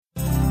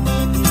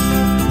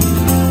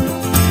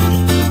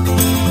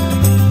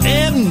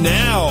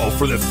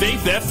for the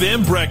Faith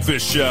FM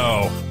Breakfast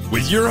Show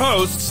with your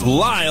hosts,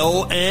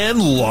 Lyle and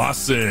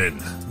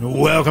Lawson.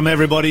 Welcome,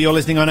 everybody. You're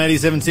listening on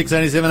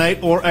 87.6,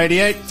 87.8 or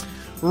 88.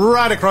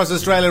 Right across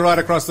Australia, right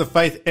across the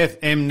Faith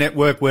FM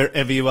network,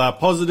 wherever you are.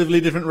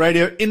 Positively Different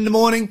Radio in the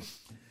morning.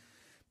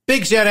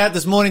 Big shout out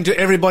this morning to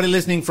everybody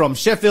listening from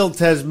Sheffield,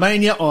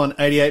 Tasmania on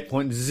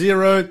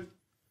 88.0.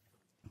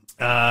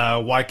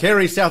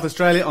 Waikeri, South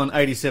Australia on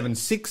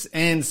 87.6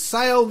 and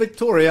Sale,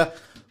 Victoria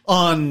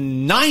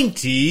on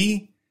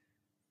 90.3.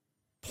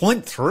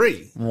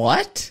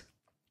 What?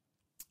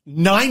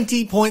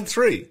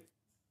 90.3.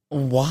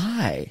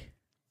 Why?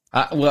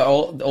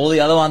 Well, all the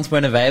other ones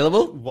weren't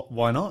available?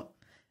 Why not?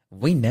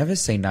 We never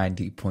say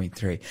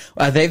 90.3.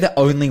 Are they the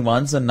only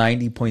ones on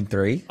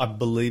 90.3? I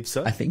believe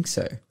so. I think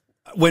so.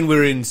 When we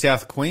were in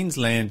South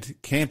Queensland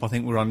camp, I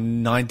think we were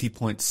on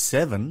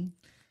 90.7.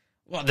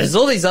 Well, there's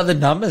all these other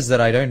numbers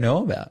that I don't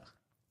know about.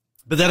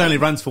 But that only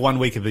runs for 1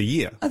 week of the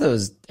year. I thought it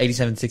was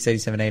 87.6,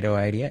 87.8 or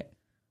 88.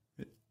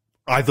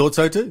 I thought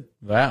so too.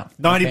 Wow.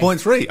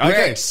 90.3. Okay.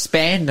 We're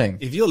expanding.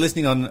 If you're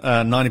listening on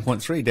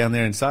 90.3 down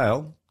there in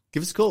Sale,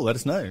 give us a call. Let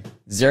us know.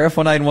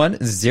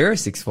 0491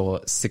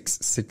 064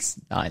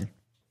 669.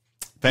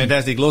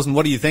 Fantastic. Lawson,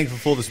 what are you thankful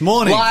for this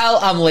morning? While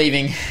I'm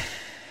leaving,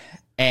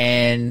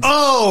 and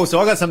oh, so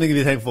I got something to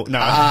be thankful for. No.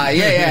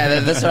 Yeah,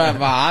 that's what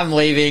I'm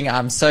leaving.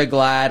 I'm so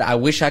glad. I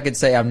wish I could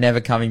say I'm never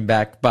coming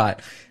back,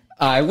 but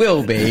I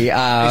will be.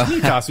 It's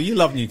Newcastle. You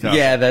love Newcastle.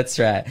 Yeah, that's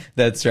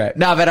right.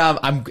 No, but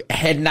I'm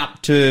heading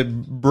up to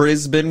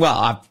Brisbane. Well,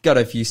 I've got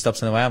a few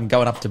stops on the way. I'm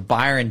going up to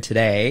Byron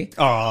today,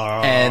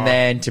 and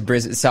then to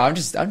Brisbane. So I'm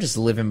just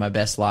living my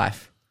best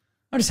life.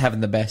 I'm just having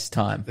the best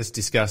time. That's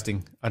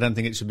disgusting. I don't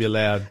think it should be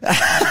allowed.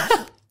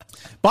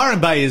 Byron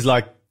Bay is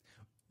like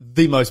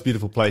the most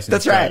beautiful place in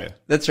Australia. Right.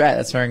 That's right.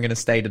 That's where I'm going to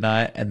stay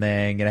tonight, and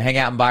then going to hang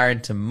out in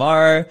Byron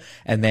tomorrow,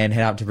 and then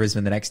head up to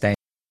Brisbane the next day.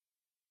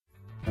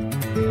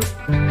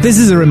 This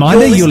is a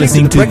reminder, you're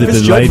listening to the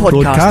delayed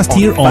broadcast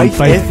here on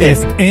Faith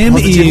FM.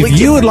 If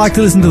you would like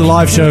to listen to the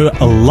live show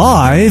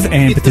live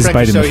and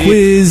participate in the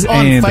quiz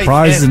and the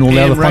prizes and all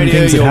the other fun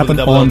things that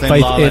happen on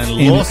Faith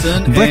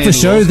FM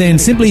Breakfast Show, then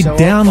simply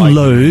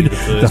download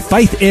the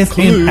Faith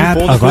FM app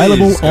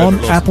available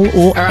on Apple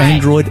or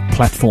Android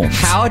platforms.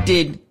 How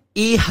did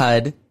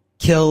Ehud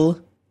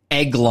kill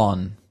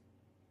Eglon?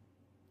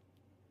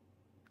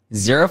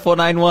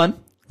 0491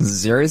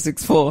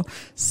 064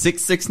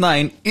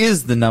 669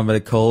 is the number to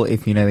call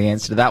if you know the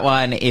answer to that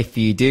one. If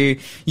you do,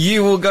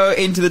 you will go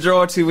into the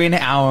draw to win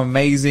our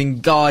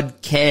amazing God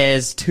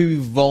Cares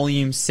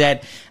 2-volume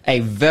set, a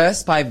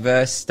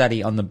verse-by-verse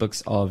study on the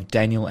books of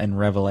Daniel and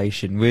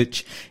Revelation,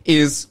 which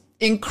is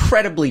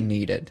incredibly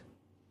needed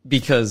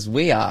because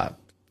we are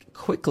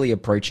quickly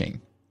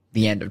approaching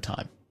the end of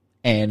time.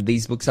 And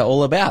these books are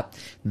all about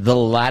the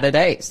latter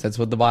days. That's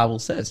what the Bible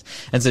says.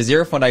 And so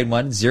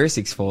 0491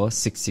 064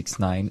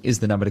 669 is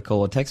the number to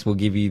call or text. We'll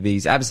give you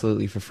these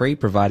absolutely for free,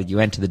 provided you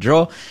enter the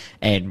draw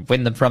and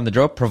win them from the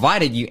draw,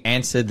 provided you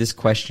answer this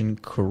question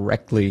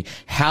correctly.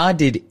 How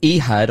did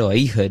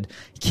Ehud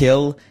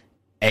kill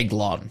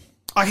Eglon?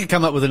 I could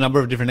come up with a number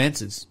of different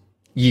answers.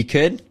 You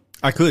could?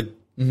 I could.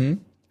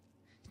 Mm-hmm.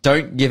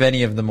 Don't give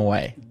any of them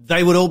away.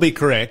 They would all be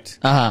correct,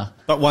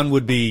 but one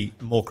would be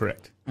more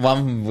correct.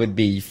 One would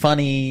be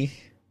funny.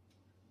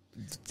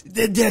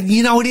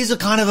 You know, it is a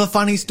kind of a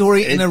funny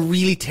story in a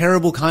really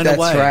terrible kind of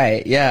way. That's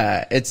right.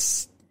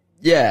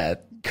 Yeah.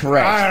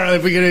 Correct. All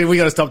right, we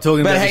got to stop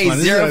talking about this one.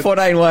 But hey,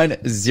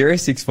 0491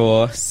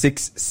 064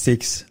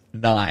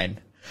 669.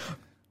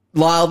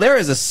 Lyle, there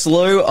is a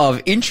slew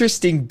of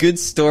interesting, good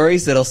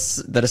stories that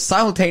are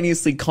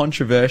simultaneously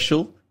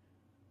controversial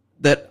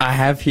that I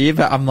have here,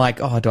 but I'm like,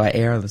 do I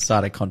err on the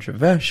side of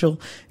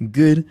controversial?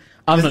 Good.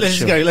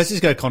 Let's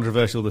just go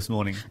controversial this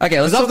morning. Okay,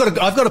 I've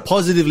got a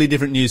positively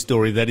different news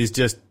story that is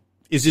just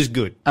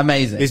good.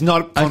 Amazing. It's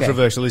not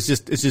controversial. Okay.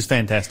 It's just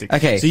fantastic.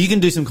 Okay. So you can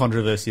do some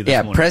controversy this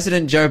morning.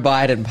 President Joe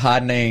Biden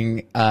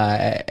pardoning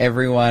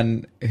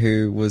everyone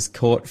who was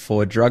caught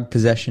for drug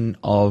possession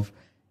of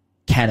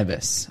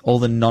cannabis, all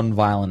the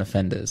non-violent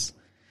offenders.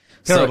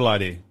 Terrible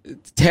idea.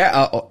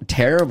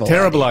 Terrible.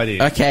 Terrible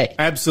idea. Okay.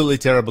 Absolutely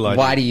terrible idea.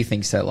 Why do you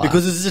think so, Lyle?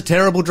 Because this is a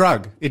terrible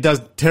drug. It does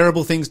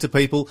terrible things to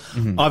people.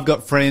 Mm-hmm. I've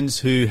got friends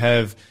who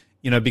have,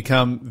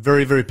 become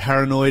very, very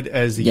paranoid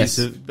as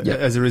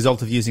a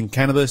result of using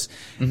cannabis.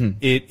 Mm-hmm.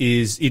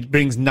 It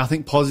brings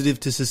nothing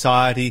positive to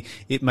society.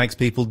 It makes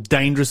people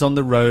dangerous on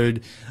the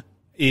road.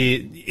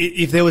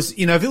 If it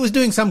was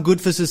doing some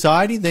good for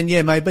society, then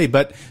yeah, maybe.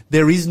 But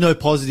there is no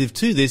positive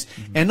to this.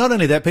 Mm-hmm. And not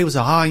only that, people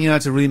say,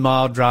 it's a really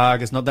mild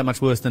drug. It's not that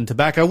much worse than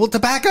tobacco. Well,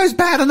 tobacco's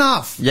bad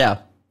enough. Yeah.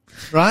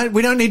 Right?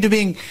 We don't need to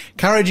be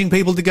encouraging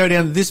people to go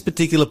down this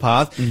particular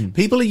path. Mm-hmm.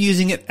 People are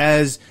using it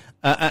as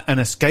an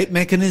escape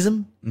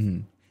mechanism.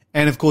 Mm-hmm.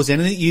 And of course,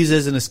 anything used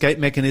as an escape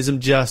mechanism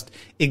just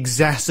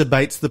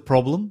exacerbates the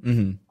problem.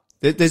 Mm-hmm.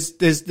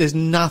 There's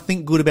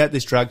nothing good about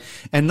this drug.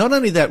 And not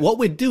only that, what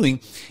we're doing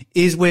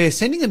is we're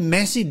sending a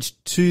message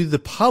to the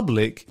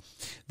public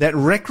that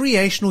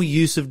recreational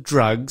use of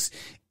drugs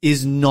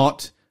is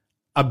not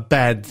a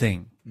bad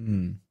thing.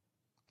 Mm.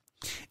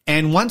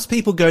 And once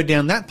people go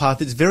down that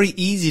path, it's very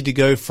easy to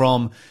go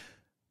from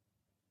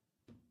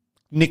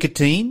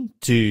nicotine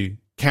to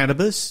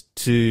cannabis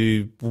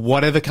to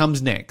whatever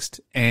comes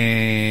next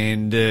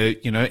and,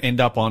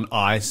 end up on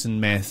ice and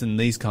meth and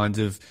these kinds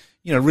of,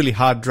 really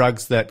hard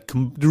drugs that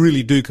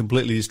really do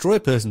completely destroy a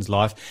person's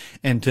life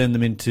and turn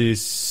them into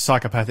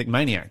psychopathic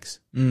maniacs.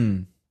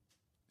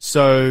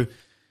 So,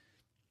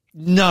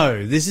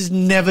 no, this is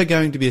never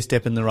going to be a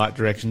step in the right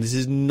direction. This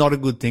is not a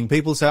good thing.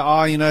 People say,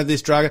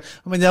 this drug.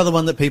 I mean, the other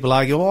one that people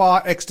argue,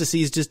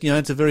 ecstasy is just,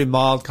 it's a very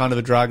mild kind of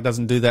a drug,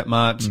 doesn't do that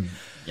much.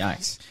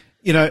 Yikes.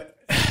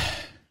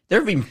 There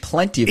have been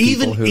plenty of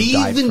people who have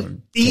died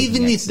from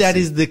even if ecstasy. that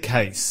is the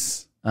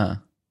case,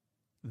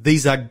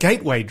 these are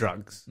gateway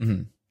drugs.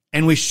 Mm-hmm.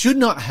 And we should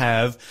not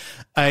have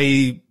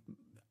a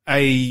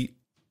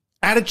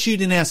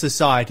attitude in our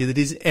society that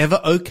is ever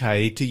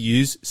okay to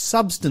use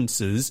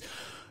substances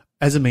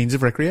as a means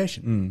of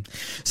recreation.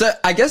 So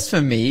I guess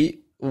for me,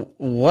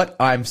 what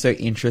I'm so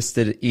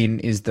interested in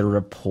is the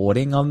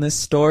reporting on this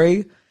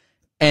story.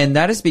 And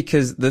that is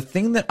because the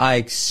thing that I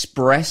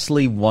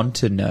expressly want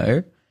to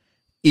know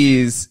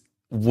is,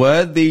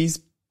 were these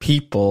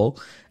people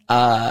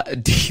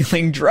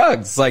dealing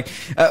drugs? Like,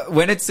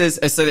 when it says,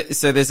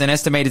 so there's an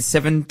estimated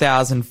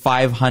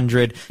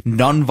 7,500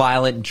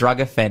 non-violent drug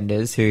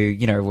offenders who,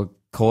 were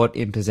caught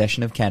in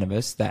possession of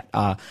cannabis that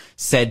are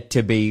said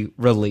to be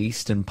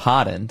released and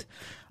pardoned.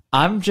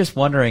 I'm just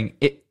wondering,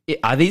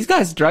 are these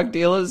guys drug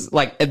dealers?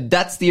 Like,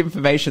 that's the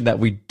information that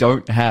we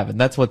don't have, and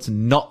that's what's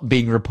not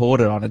being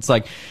reported on. It's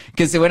like,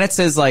 because when it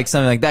says like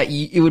something like that,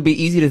 it would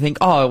be easy to think,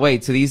 oh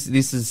wait, so this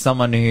is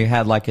someone who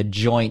had like a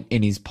joint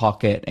in his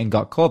pocket and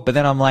got caught. But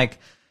then I'm like,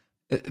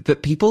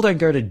 but people don't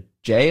go to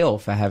jail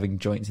for having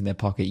joints in their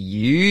pocket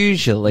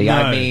usually. No,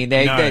 I mean,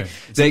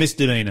 it's a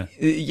misdemeanor.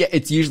 Yeah,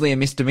 it's usually a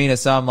misdemeanor.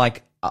 So I'm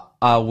like,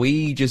 are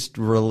we just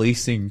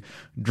releasing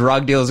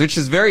drug dealers? Which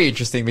is very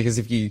interesting, because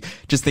if you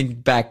just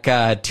think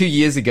back 2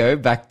 years ago,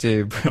 back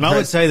to... And I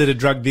would say that a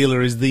drug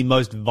dealer is the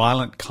most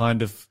violent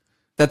kind of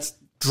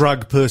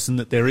drug person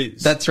that there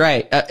is. That's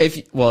right.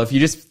 If you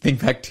just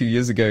think back 2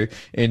 years ago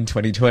in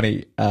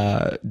 2020,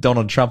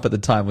 Donald Trump at the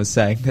time was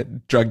saying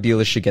that drug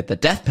dealers should get the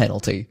death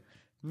penalty.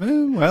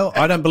 Well,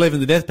 I don't believe in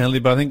the death penalty,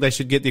 but I think they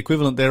should get the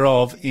equivalent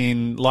thereof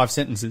in life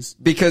sentences.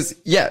 Because,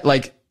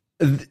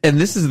 and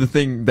this is the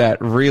thing that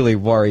really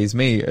worries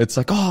me. It's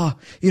like,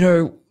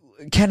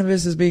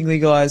 cannabis is being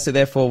legalized, so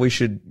therefore we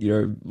should,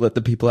 let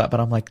the people out.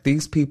 But I'm like,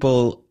 these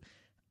people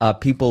are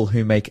people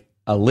who make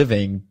a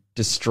living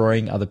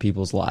destroying other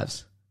people's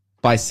lives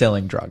by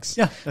selling drugs.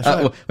 Yeah, that's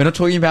right. We're not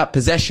talking about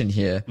possession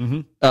here,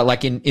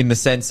 like in the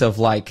sense of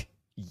like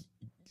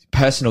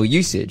personal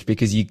usage,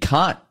 because you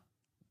can't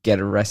get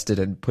arrested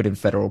and put in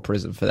federal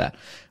prison for that.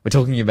 We're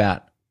talking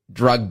about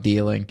drug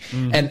dealing.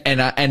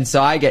 And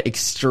so I get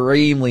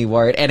extremely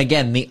worried. And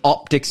again, the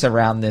optics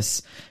around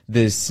this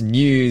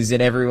news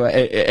and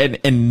everywhere,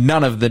 and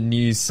none of the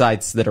news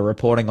sites that are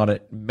reporting on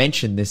it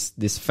mention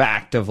this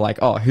fact of like,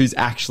 who's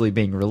actually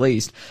being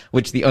released,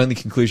 which the only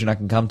conclusion I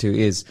can come to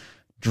is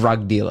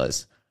drug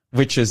dealers,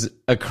 which is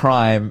a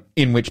crime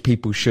in which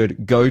people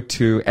should go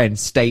to and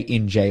stay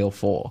in jail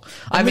for.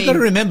 We've got to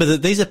remember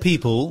that these are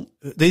people,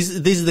 these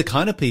are the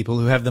kind of people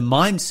who have the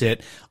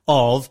mindset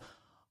of,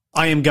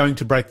 I am going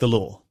to break the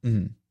law.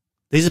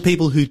 These are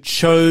people who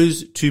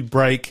chose to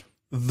break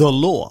the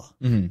law.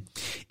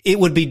 It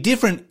would be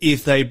different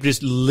if they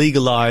just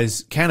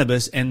legalize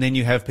cannabis and then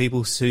you have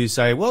people who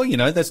say, well,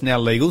 that's now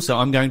legal, so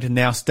I'm going to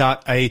now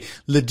start a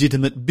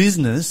legitimate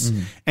business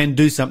and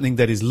do something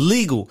that is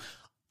legal.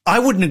 I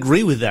wouldn't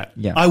agree with that.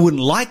 Yeah. I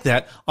wouldn't like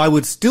that. I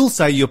would still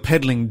say you're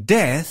peddling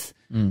death,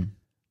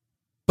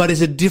 but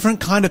it's a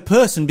different kind of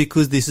person,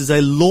 because this is a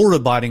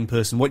law-abiding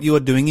person. What you are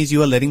doing is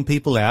you are letting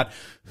people out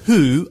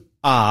who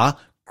are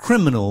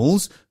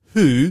criminals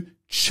who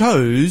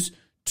chose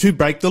to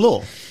break the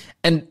law.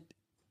 And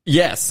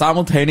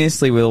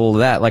simultaneously with all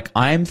that, like,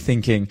 I'm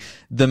thinking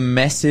the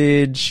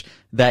message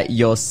that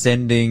you're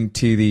sending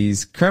to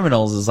these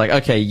criminals is like,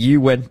 okay, you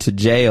went to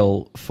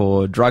jail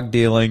for drug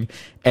dealing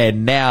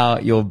and now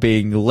you're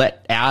being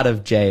let out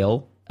of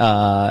jail,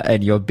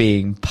 and you're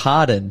being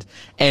pardoned.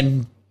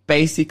 And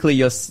basically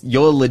you're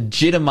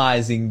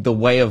legitimizing the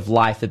way of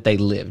life that they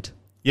lived.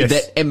 Yes.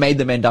 That it made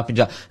them end up in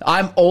jail.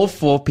 I'm all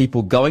for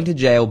people going to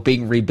jail,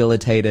 being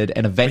rehabilitated,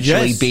 and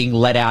eventually being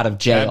let out of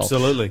jail.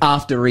 Absolutely.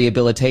 After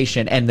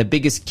rehabilitation. And the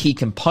biggest key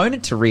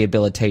component to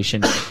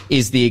rehabilitation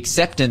is the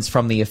acceptance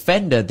from the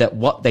offender that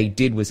what they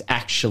did was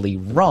actually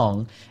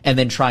wrong, and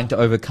then trying to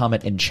overcome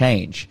it and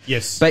change.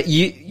 Yes. But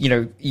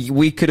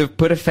we could have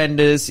put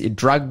offenders,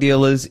 drug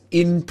dealers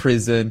in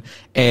prison,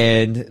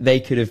 and they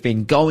could have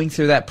been going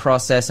through that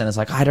process, and it's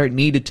like, I don't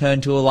need to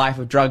turn to a life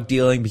of drug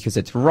dealing because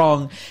it's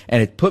wrong,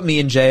 and it put me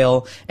in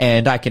jail,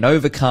 and I can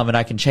overcome and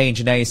I can change.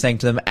 And now you're saying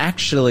to them,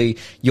 actually,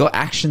 your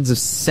actions of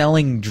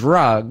selling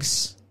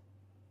drugs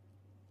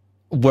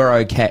were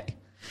okay.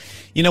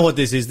 You know what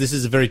this is? This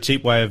is a very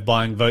cheap way of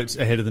buying votes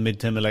ahead of the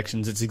midterm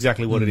elections. It's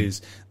exactly what it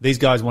is. These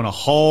guys want a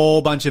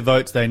whole bunch of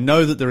votes. They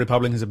know that the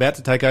Republicans are about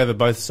to take over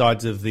both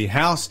sides of the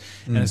House.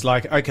 And it's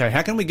like, okay,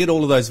 how can we get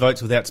all of those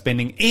votes without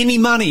spending any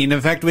money? And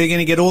in fact, we're going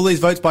to get all these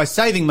votes by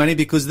saving money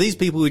because these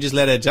people who just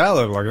let out of jail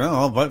are like, oh,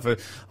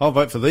 I'll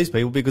vote for these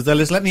people because they'll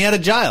just let me out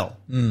of jail.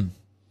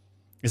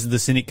 This is the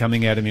cynic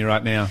coming out of me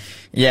right now.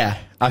 Yeah,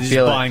 I He's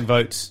feel buying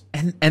votes,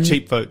 and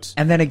cheap votes.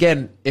 And then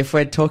again, if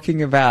we're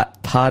talking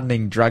about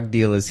pardoning drug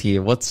dealers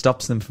here, what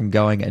stops them from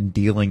going and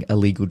dealing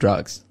illegal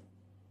drugs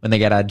when they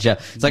get out of jail?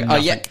 It's like,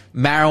 Nothing. oh yeah,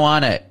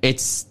 marijuana,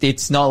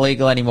 it's not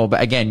legal anymore.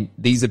 But again,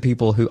 these are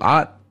people who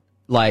aren't,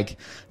 like,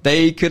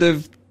 they could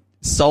have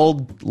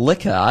sold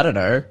liquor. I don't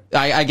know.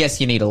 I guess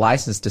you need a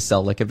license to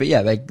sell liquor, but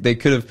yeah, they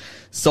could have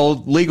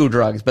sold legal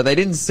drugs, but they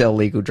didn't sell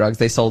legal drugs.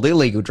 They sold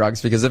illegal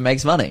drugs because it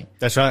makes money.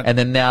 That's right. And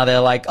then now they're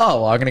like,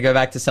 oh, well, I'm going to go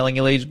back to selling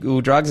illegal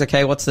drugs.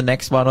 Okay, what's the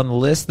next one on the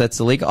list that's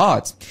illegal? Oh,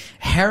 it's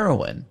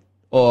heroin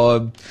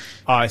or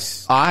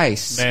Ice,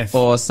 meth,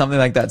 or something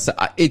like that. So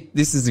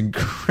this is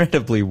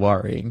incredibly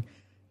worrying.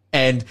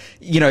 And,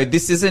 you know,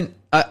 this isn't,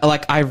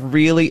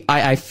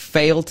 I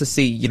fail to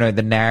see, you know,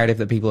 the narrative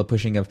that people are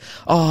pushing of,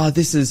 oh,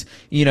 this is,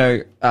 you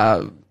know,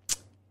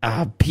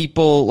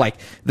 people like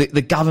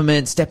the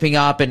government stepping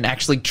up and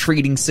actually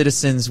treating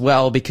citizens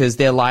well because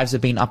their lives have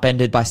been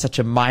upended by such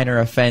a minor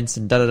offense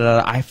and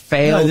da-da-da. I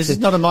fail. No, this is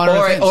not a minor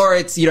offense. Or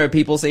it's, you know,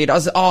 people say it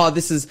as, oh,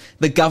 this is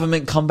the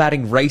government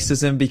combating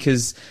racism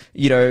because,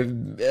 you know,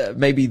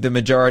 maybe the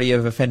majority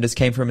of offenders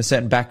came from a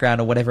certain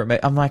background or whatever it may.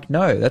 I'm like,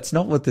 no, that's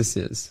not what this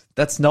is.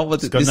 That's not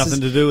what it's got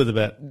nothing to do with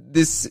it.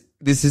 This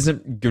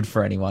isn't good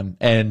for anyone.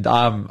 And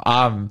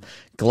I'm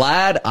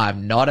glad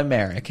I'm not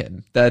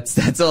American.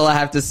 That's all I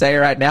have to say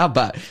right now.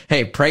 But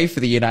hey, pray for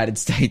the United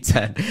States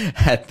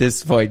at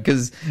this point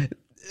because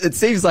it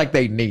seems like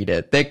they need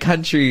it. Their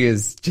country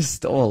is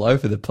just all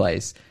over the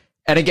place.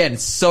 And again,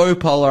 so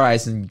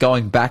polarized and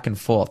going back and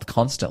forth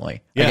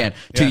constantly. Yeah, again,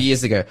 2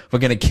 years ago, we're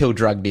going to kill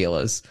drug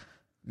dealers.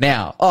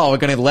 Now, we're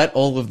going to let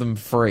all of them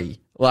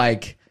free.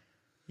 Like,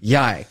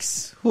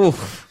 yikes.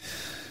 Oof.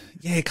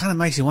 Yeah, it kind of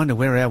makes you wonder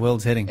where our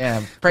world's heading.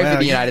 Yeah, pray for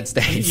the United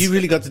States. You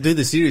really got to do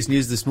the serious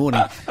news this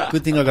morning.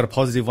 Good thing I got a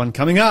positive one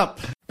coming up.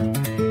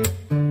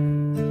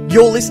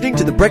 You're listening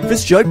to the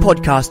Breakfast Show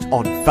podcast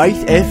on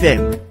Faith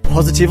FM.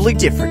 Positively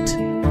different.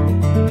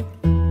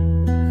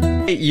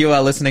 You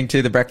are listening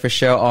to the Breakfast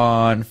Show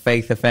on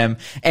Faith FM,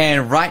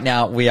 and right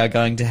now we are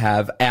going to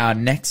have our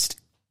next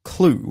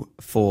clue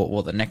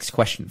the next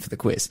question for the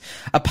quiz.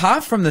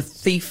 Apart from the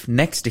thief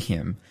next to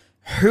him,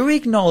 who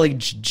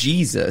acknowledged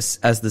Jesus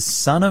as the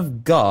Son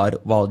of God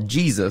while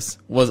Jesus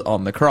was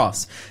on the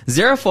cross?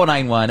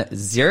 0491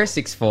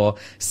 064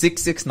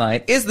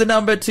 669 is the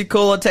number to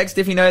call or text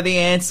if you know the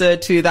answer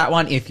to that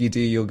one. If you do,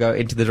 you'll go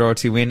into the draw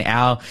to win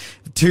our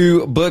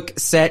 2-book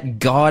set,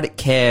 God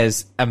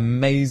Cares,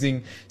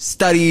 amazing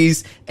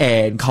studies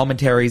and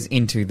commentaries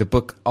into the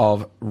book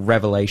of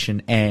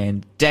Revelation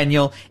and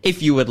Daniel.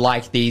 If you would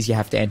like these, you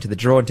have to enter the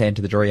draw. And to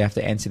enter the draw, you have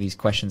to answer these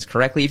questions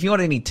correctly. If you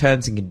want any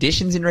terms and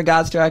conditions in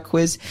regards to our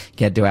quiz, you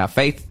can do our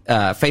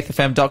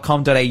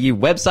faithfm.com.au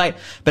website.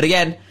 But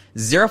again,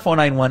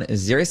 0491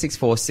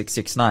 064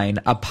 669.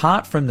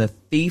 Apart from the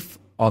thief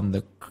on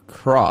the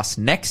cross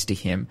next to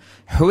him,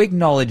 who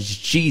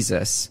acknowledged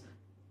Jesus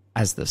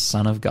as the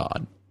Son of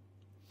God?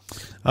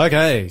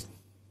 Okay.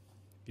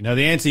 You know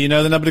the answer. You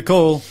know the number to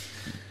call.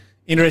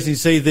 Interesting to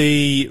see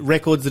the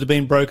records that have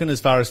been broken as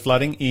far as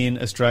flooding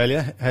in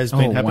Australia has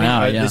been happening.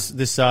 Wow, yeah.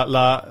 This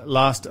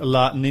last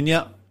La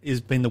Nina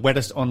has been the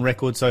wettest on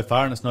record so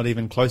far, and it's not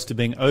even close to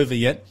being over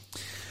yet.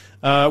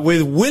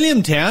 With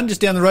Williamtown,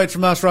 just down the road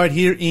from us right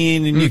here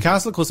in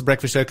Newcastle. Of course, the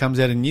Breakfast Show comes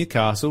out in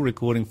Newcastle,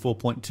 recording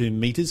 4.2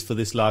 metres for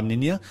this La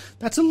Nina.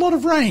 That's a lot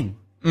of rain.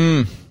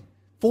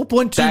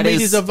 4.2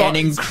 metres of an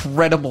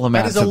incredible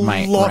amount of rain.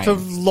 That is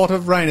a lot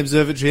of rain.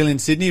 Observatory Hill in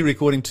Sydney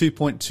recording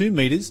 2.2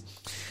 metres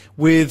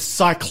with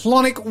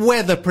cyclonic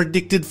weather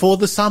predicted for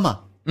the summer.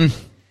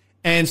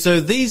 And so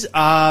these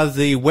are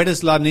the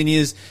wettest La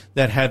Ninas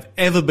that have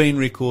ever been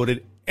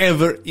recorded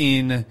ever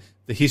in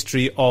the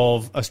history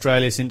of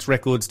Australia since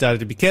records started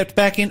to be kept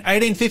back in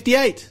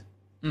 1858.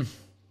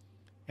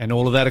 And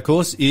all of that, of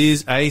course,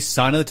 is a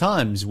sign of the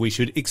times. We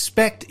should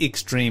expect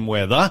extreme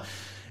weather,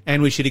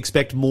 and we should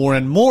expect more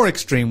and more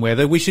extreme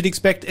weather. We should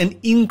expect an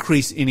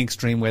increase in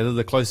extreme weather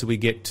the closer we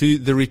get to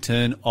the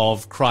return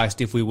of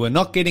Christ. If we were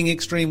not getting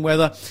extreme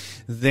weather,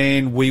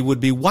 then we would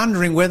be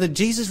wondering whether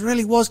Jesus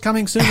really was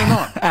coming soon or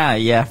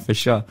not. Yeah, for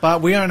sure.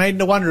 But we aren't needing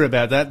to wonder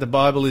about that. The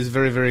Bible is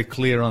very, very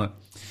clear on it.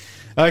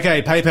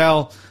 Okay,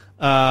 PayPal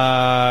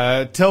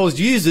tells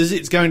users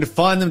it's going to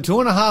fine them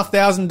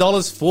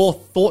 $2,500 for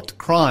thought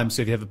crime.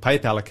 So if you have a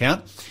PayPal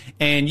account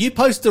and you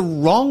post the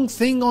wrong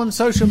thing on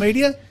social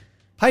media,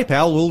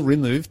 PayPal will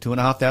remove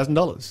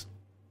 $2,500.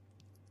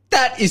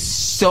 That is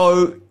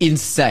so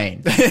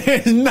insane.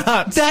 It's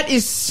nuts. That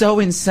is so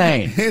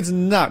insane. It's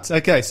nuts.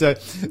 Okay, so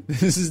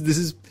this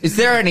is. Is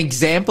there an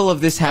example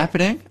of this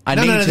happening? I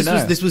need to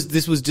know.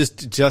 This was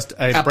just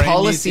a brand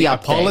policy new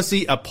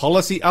update. a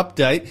policy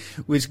update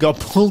which got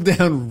pulled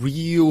down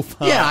real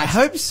fast. Yeah, I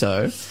hope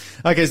so.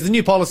 Okay, so the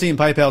new policy in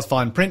PayPal's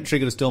fine print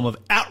triggered a storm of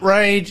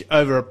outrage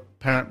over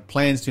apparent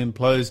plans to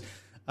impose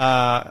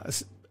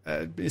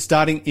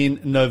starting in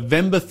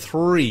November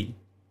 3.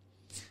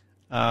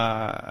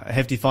 A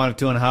hefty fine of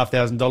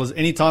 $2,500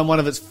 anytime one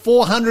of its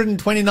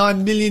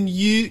 429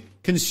 million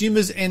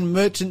consumers and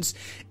merchants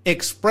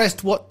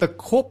expressed what the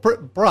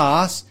corporate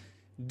brass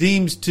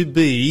deems to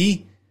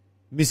be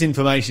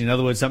misinformation. In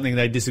other words, something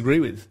they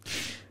disagree with.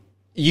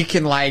 You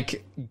can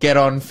get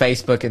on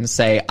Facebook and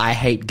say, I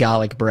hate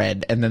garlic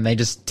bread, and then they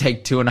just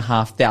take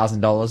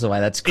 $2,500 away.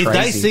 That's crazy.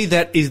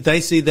 If they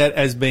see that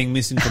as being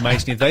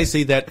misinformation, if they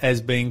see that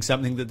as being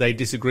something that they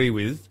disagree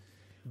with,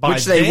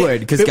 which they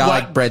would, because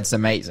garlic bread's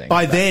amazing.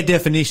 By their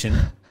definition,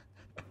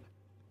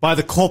 by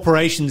the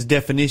corporation's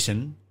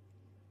definition,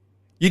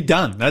 you're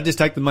done. They'll just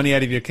take the money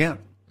out of your account.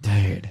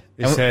 Dude.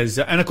 It says,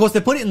 and of course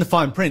they put it in the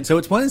fine print, so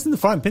it's when it's in the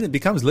fine print it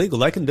becomes legal.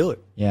 They can do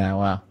it. Yeah,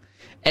 wow.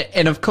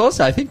 And of course,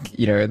 I think,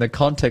 in the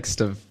context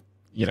of,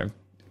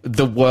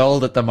 the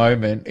world at the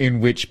moment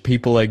in which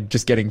people are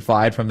just getting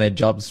fired from their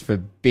jobs for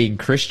being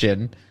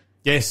Christian.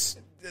 Yes.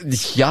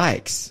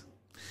 Yikes.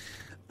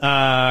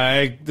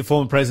 The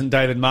former president,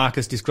 David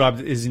Marcus,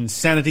 described it as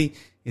insanity.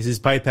 He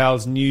says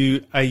PayPal's new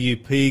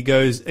AUP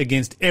goes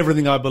against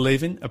everything I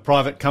believe in. A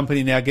private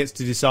company now gets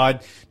to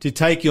decide to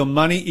take your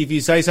money if you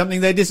say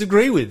something they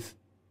disagree with.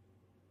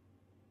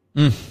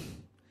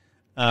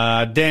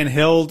 Dan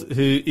Held,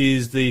 who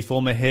is the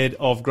former head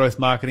of growth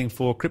marketing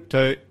for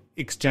crypto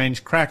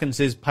exchange Kraken,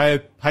 says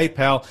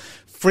PayPal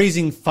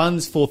freezing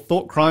funds for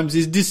thought crimes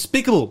is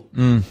despicable.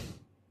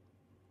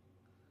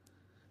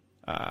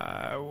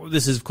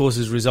 This, of course,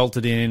 has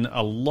resulted in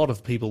a lot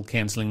of people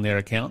cancelling their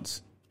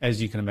accounts, as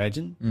you can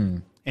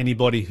imagine.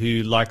 Anybody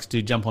who likes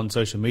to jump on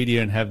social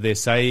media and have their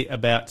say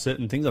about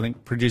certain things, I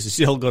think producer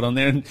Shell got on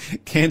there and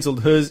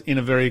cancelled hers in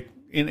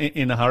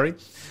a hurry.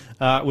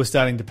 We're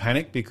starting to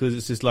panic because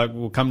it's just like,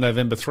 well, come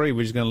November 3,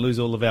 we're just going to lose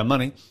all of our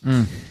money,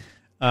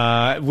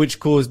 which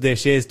caused their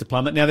shares to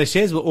plummet. Now, their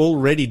shares were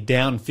already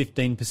down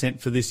 15%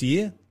 for this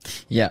year.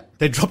 Yeah.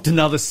 They dropped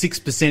another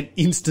 6%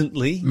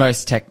 instantly.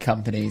 Most tech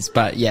companies,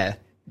 but yeah.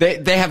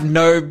 They have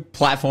no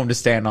platform to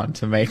stand on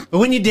to make. But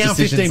when you're down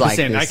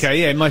 15%, like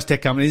okay, yeah, most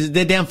tech companies,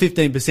 they're down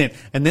 15%.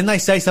 And then they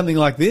say something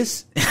like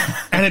this,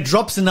 and it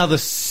drops another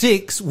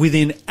 6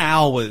 within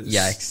hours.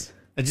 Yikes.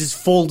 It just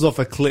falls off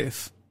a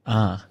cliff.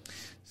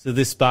 So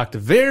this sparked a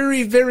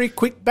very, very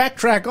quick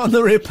backtrack on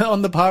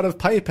the part of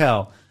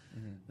PayPal.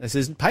 It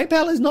says,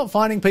 PayPal is not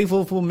fining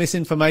people for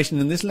misinformation,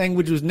 and this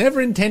language was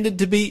never intended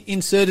to be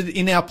inserted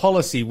in our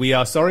policy. We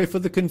are sorry for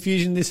the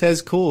confusion this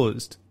has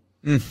caused.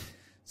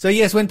 So,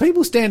 yes, when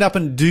people stand up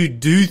and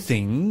do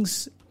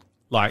things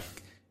like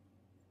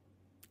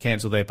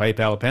cancel their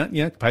PayPal account,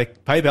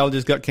 PayPal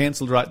just got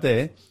cancelled right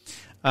there,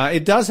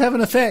 it does have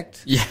an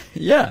effect.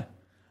 Yeah.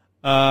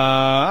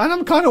 And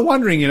I'm kind of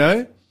wondering,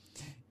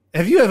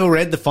 have you ever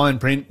read the fine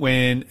print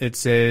when it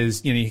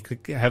says, you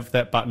have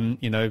that button,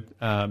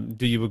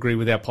 do you agree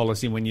with our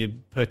policy when you're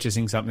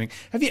purchasing something?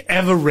 Have you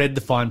ever read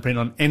the fine print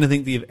on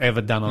anything that you've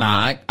ever done on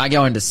that? I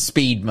go into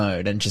speed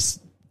mode and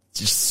just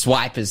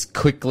swipe as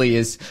quickly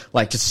as,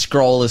 just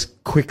scroll as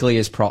quickly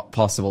as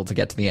possible to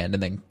get to the end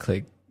and then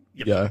click.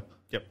 Yep.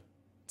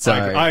 So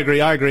I agree.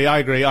 Agree.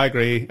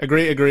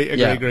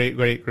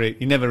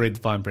 You never read the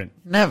fine print.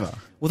 Never.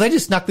 Well, they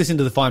just snuck this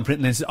into the fine print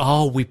and then said,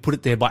 we put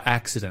it there by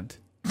accident.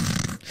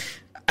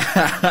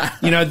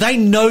 They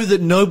know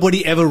that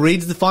nobody ever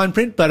reads the fine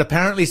print, but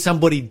apparently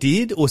somebody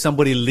did, or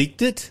somebody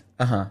leaked it.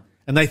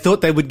 And they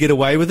thought they would get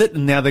away with it,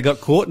 and now they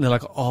got caught, and they're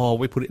like,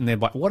 we put it in there.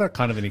 But what a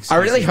kind of an excuse. I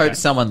really hope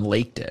someone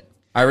leaked it.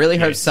 I really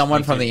hope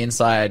someone from the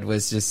inside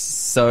was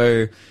just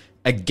so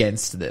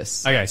against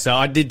this. Okay, so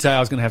I did say I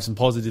was going to have some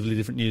positively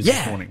different news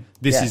this morning.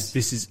 This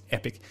is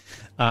epic.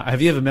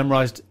 Have you ever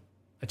memorized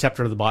a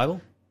chapter of the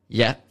Bible?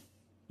 Yeah.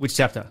 Which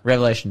chapter?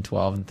 Revelation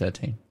 12 and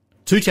 13.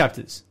 2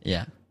 chapters?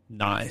 Yeah.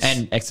 Nice.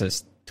 And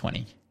Exodus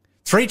 20.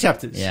 3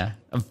 chapters? Yeah.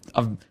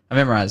 I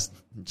memorized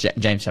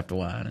James chapter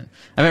 1. And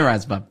I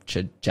memorized a bunch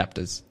of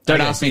chapters. Don't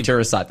ask me to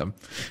recite them.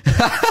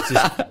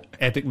 Just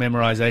epic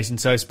memorization.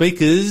 So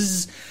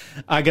speakers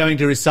are going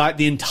to recite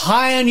the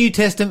entire New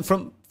Testament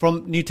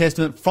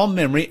from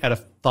memory at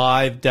a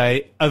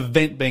 5-day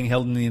event being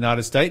held in the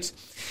United States.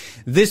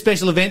 This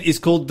special event is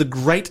called the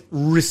Great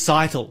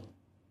Recital.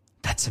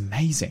 That's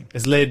amazing.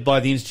 It's led by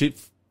the Institute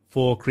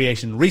for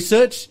Creation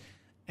Research,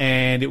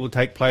 and it will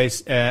take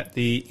place at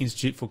the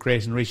Institute for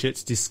Creation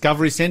Research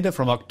Discovery Centre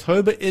from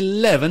October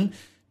 11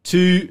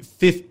 to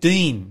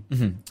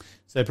 15.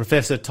 So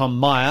Professor Tom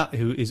Meyer,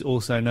 who is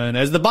also known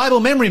as the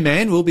Bible Memory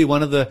Man, will be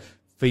one of the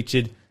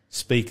featured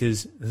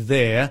speakers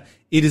there.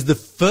 It is the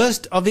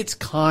first of its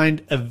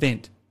kind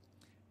event.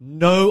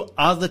 No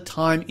other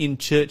time in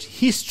church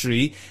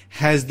history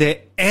has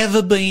there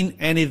ever been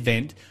an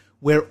event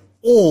where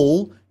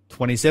all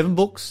 27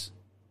 books,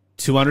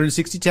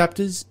 260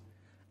 chapters,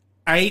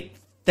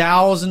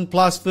 8,000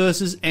 plus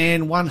verses,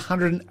 and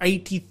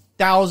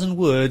 180,000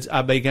 words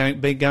are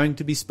going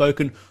to be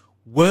spoken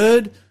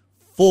word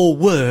for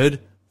word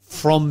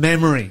from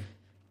memory.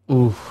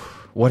 Ooh,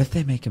 what if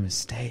they make a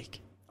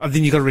mistake?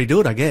 Then you got to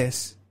redo it, I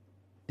guess.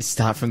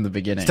 Start from the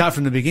beginning. Start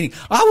from the beginning.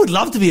 I would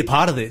love to be a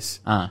part of this.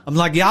 I'm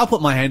like, yeah, I'll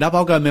put my hand up.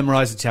 I'll go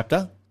memorize a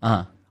chapter.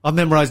 I've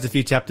memorized a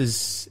few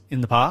chapters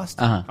in the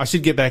past. I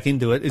should get back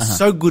into it. It's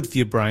so good for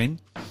your brain.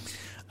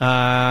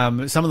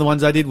 Some of the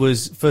ones I did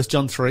was 1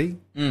 John 3,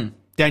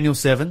 Daniel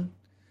 7,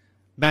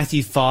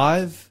 Matthew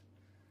 5.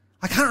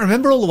 I can't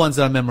remember all the ones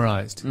that I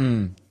memorized.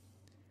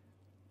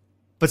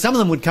 But some of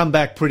them would come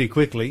back pretty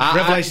quickly.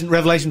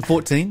 Revelation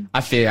 14. I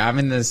feel I'm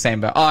in the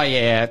same boat. Oh,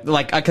 yeah.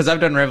 Like, because I've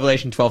done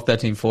Revelation 12,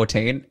 13,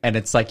 14, and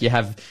it's like you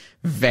have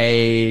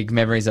vague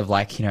memories of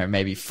like, you know,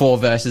 maybe 4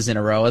 verses in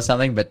a row or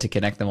something, but to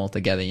connect them all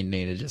together, you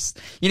need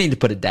to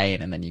put a day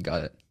in and then you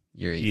got it.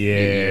 You're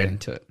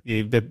into it.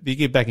 Yeah, you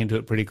get back into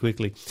it pretty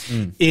quickly.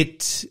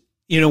 It,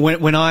 you know,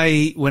 when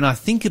I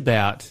think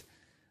about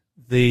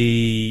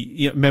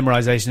the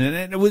memorization,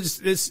 and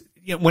it's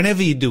you know,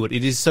 whenever you do it,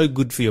 it is so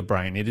good for your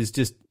brain. It is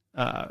just,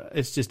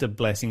 it's just a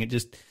blessing. It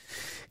just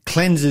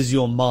cleanses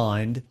your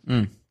mind,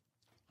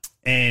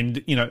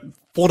 and you know,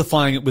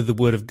 fortifying it with the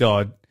Word of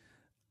God.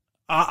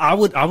 I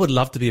would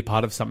love to be a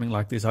part of something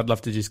like this. I'd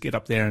love to just get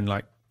up there and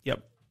like,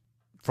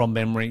 from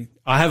memory.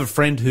 I have a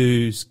friend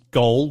whose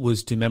goal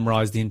was to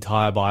memorize the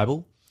entire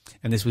Bible,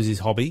 and this was his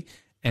hobby.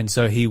 And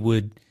so he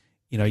would,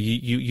 you know,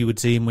 you would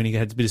see him when he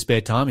had a bit of spare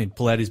time. He'd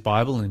pull out his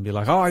Bible and be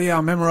like, "Oh yeah,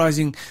 I'm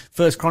memorizing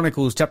 1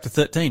 Chronicles chapter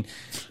 13,"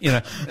 you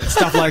know,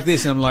 stuff like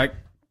this. And I'm like,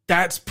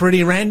 that's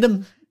pretty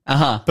random.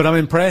 But I'm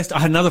impressed. I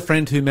had another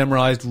friend who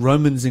memorized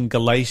Romans and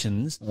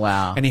Galatians.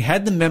 Wow. And he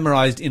had them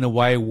memorized in a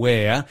way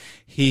where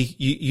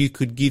you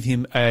could give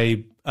him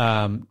a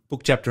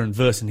book, chapter, and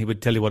verse, and he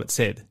would tell you what it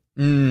said.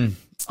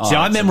 See,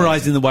 I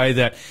memorized in the way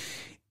that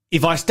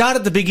if I start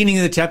at the beginning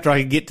of the chapter,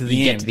 I could get to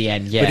the end. Get to the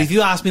end, yeah. But if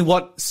you ask me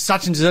what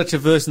such and such a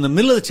verse in the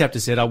middle of the chapter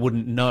said, I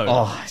wouldn't know.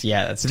 Oh,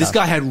 yeah, that's so tough. This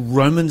guy had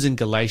Romans and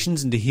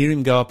Galatians, and to hear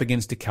him go up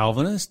against a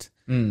Calvinist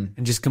and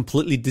just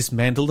completely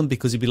dismantle them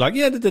because he'd be like,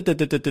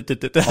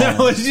 that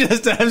was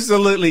just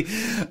absolutely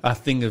a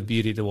thing of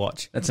beauty to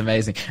watch. That's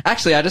amazing.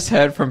 Actually, I just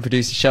heard from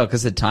producer Shell,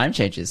 because the time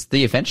changes.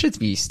 The event should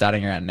be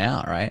starting around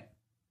now, right?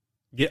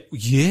 Yeah.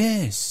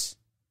 Yes.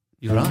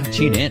 You're right.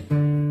 Tune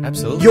in.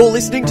 Absolutely. You're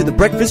listening to the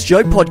Breakfast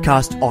Show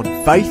podcast on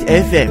Faith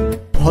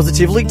FM.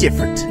 Positively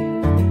different.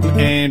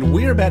 And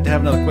we're about to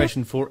have another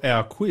question for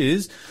our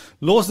quiz.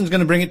 Lawson's going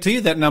to bring it to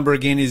you. That number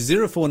again is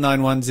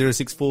 0491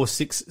 064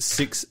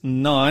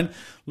 669.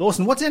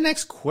 Lawson, what's our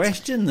next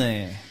question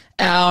there?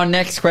 Our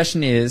next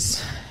question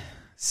is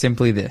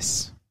simply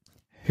this.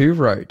 Who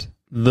wrote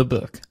the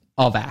book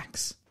of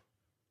Acts?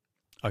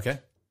 Okay.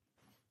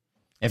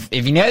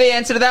 If you know the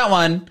answer to that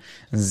one,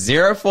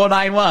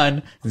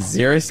 0491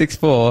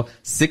 064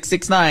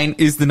 669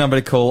 is the number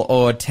to call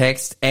or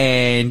text.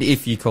 And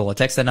if you call or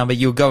text that number,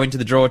 you'll go into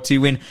the draw to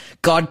win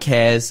God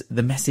Cares,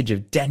 the message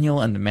of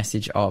Daniel and the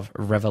message of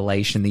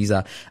Revelation. These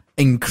are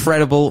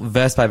incredible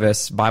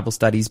verse-by-verse Bible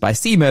studies by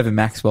C. Mervyn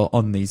Maxwell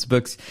on these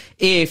books.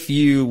 If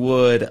you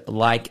would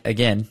like,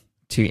 again,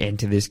 to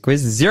enter this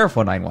quiz,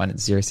 0491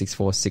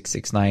 064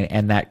 669.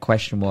 And that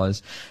question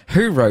was,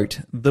 who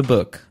wrote the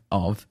book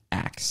of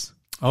Acts?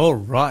 All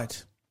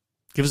right.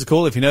 Give us a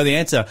call if you know the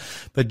answer.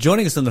 But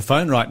joining us on the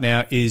phone right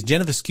now is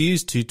Jennifer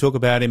Skews to talk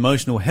about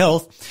emotional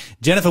health.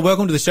 Jennifer,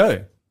 welcome to the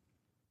show.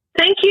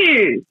 Thank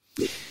you.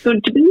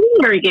 Good to be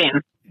here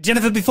again.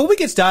 Jennifer, before we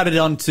get started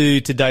on to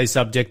today's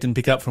subject and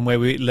pick up from where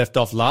we left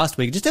off last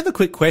week, just have a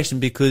quick question,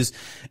 because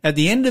at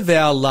the end of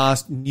our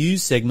last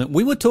news segment,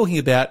 we were talking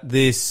about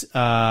this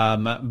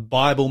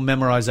Bible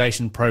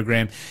memorization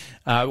program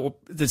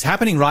that's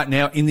happening right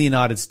now in the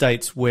United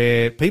States,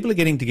 where people are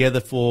getting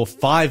together for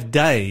 5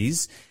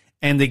 days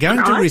and they're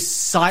going to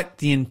recite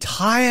the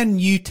entire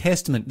New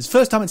Testament. It's the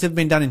first time it's ever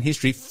been done in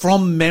history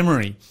from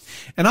memory.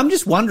 And I'm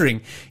just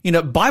wondering, you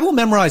know, Bible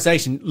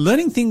memorization,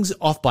 learning things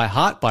off by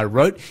heart, by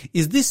rote,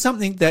 is this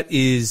something that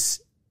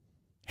is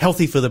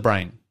healthy for the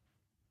brain?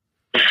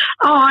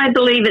 Oh, I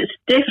believe it's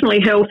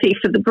definitely healthy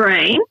for the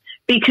brain,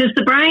 because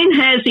the brain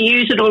has a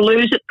use it or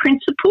lose it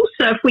principle.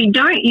 So if we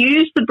don't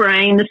use the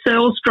brain, the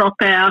cells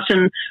drop out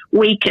and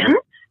weaken.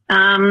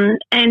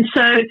 And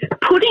so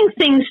putting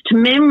things to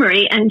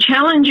memory and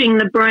challenging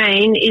the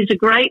brain is a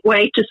great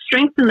way to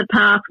strengthen the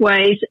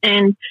pathways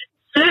and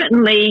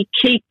certainly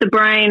keep the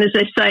brain, as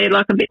they say,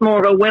 like a bit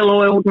more of a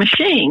well-oiled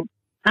machine,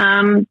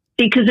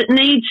 because it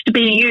needs to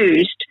be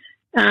used.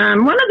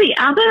 One of the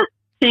other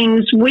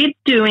things with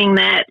doing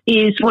that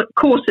is, of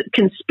course, it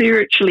can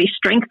spiritually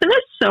strengthen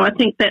us. So I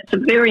think that's a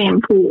very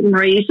important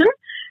reason.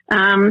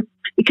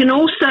 You can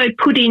also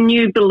put in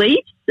new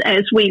beliefs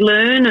as we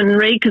learn and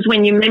read, because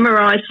when you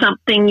memorize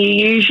something, you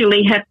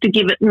usually have to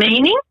give it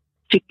meaning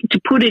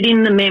to put it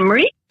in the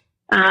memory.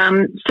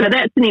 So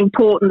that's an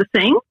important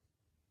thing.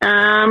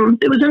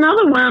 There was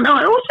another one. Oh,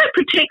 it also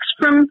protects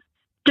from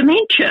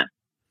dementia.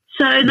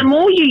 So the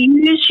more you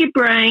use your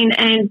brain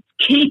and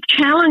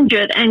challenge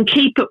it and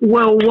keep it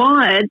well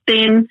wired,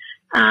 then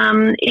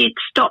it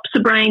stops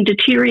the brain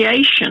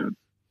deterioration.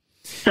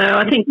 So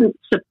I think it's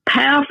a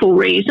powerful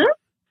reason.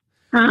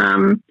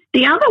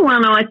 The other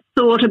one I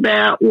thought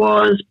about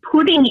was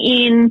putting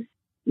in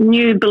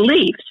new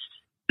beliefs,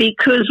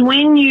 because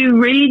when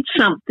you read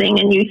something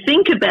and you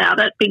think about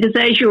it, because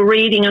as you're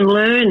reading and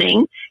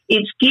learning,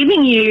 it's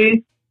giving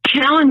you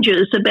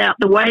challenges about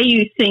the way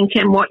you think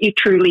and what you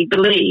truly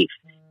believe.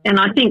 And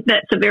I think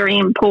that's a very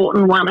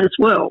important one as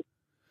well.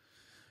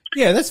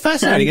 Yeah, that's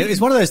fascinating.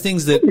 It's one of those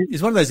things that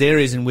is one of those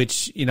areas in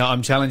which,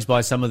 I'm challenged by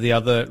some of the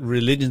other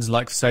religions,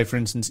 like, say, for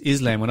instance,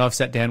 Islam. When I've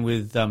sat down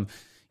with,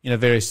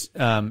 various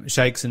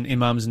sheikhs and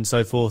imams and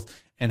so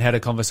forth and had a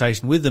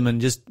conversation with them and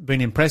just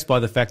been impressed by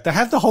the fact they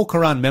have the whole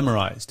Quran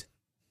memorized.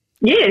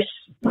 Yes.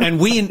 And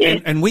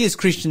we as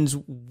Christians,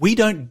 we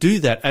don't do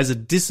that as a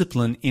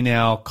discipline in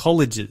our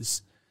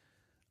colleges.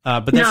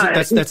 But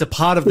that's a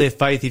part of their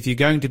faith. If you're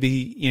going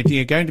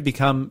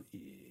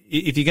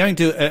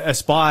to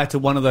aspire to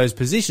one of those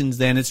positions,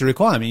 then it's a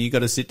requirement. You've got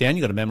to sit down,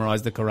 you've got to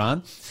memorize the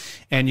Quran,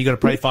 and you've got to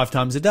pray 5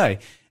 times a day.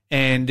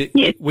 And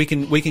we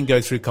can go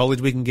through college,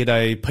 we can get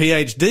a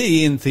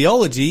PhD in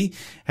theology,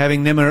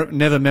 having never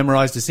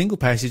memorized a single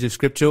passage of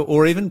scripture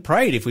or even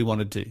prayed if we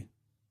wanted to.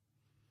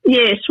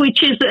 Yes,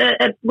 which is,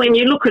 when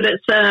you look at it,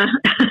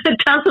 it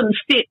doesn't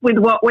fit with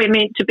what we're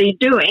meant to be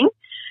doing.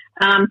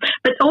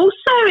 But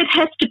also it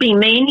has to be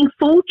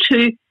meaningful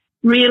to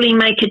really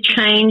make a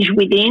change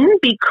within,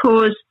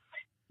 because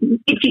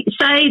if you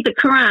say the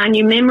Quran,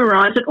 you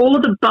memorize it,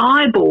 or the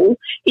Bible,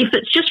 if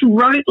it's just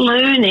rote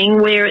learning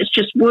where it's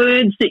just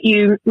words that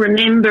you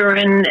remember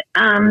and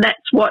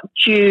that's what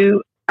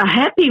you are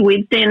happy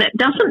with, then it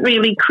doesn't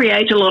really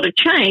create a lot of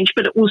change,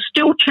 but it will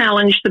still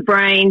challenge the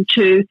brain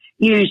to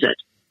use it.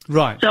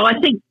 Right. So I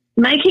think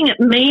making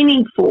it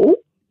meaningful,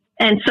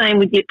 and same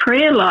with your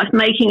prayer life,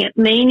 making it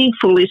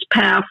meaningful is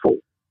powerful.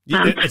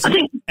 It's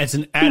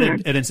an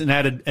added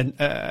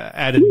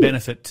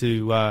benefit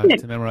to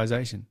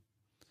memorization.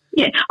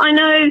 Yeah, I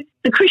know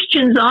the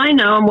Christians I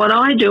know, and what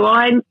I do,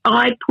 I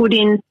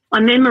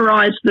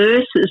memorize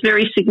verses,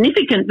 very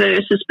significant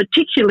verses,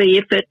 particularly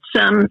if it's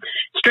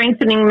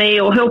strengthening me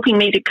or helping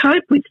me to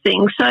cope with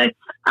things. So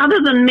other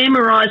than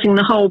memorizing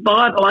the whole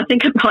Bible, I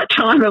think at my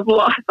time of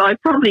life I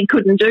probably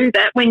couldn't do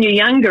that. When you're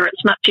younger,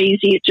 it's much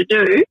easier to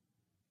do.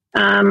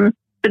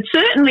 But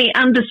certainly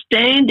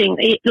understanding,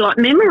 like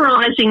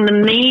memorizing the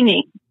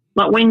meaning,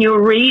 like when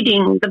you're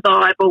reading the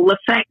Bible, the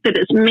fact that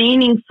it's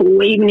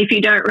meaningful, even if you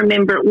don't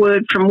remember it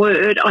word from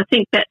word, I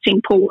think that's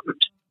important.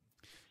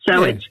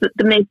 So it's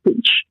the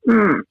message.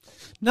 Mm.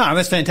 No,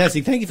 that's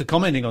fantastic. Thank you for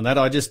commenting on that.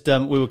 I just,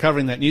 we were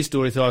covering that news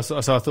story, so I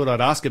thought I'd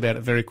ask about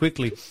it very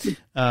quickly,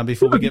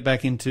 before we get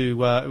back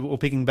into, or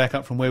picking back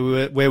up from where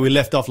we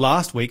left off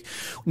last week.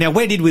 Now,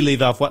 where did we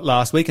leave off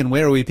last week, and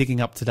where are we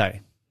picking up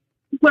today?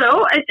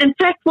 Well, in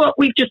fact, what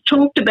we've just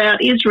talked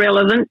about is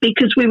relevant,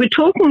 because we were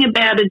talking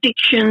about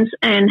addictions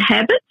and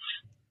habits.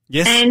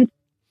 Yes. And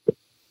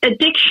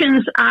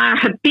addictions are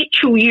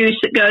habitual use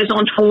that goes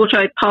on to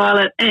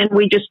autopilot, and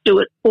we just do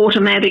it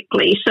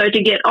automatically. So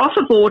to get off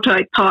of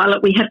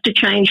autopilot, we have to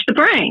change the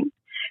brain.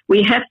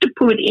 We have to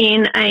put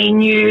in a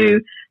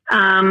new,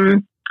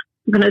 I'm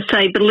going to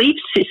say, belief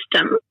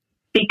system.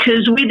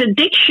 Because with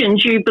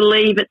addictions, you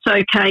believe it's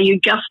okay, you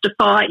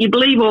justify it, you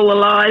believe all the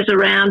lies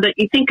around it,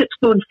 you think it's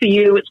good for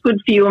you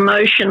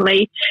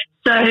emotionally.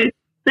 So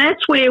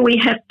that's where we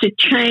have to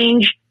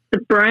change the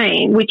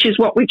brain, which is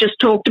what we just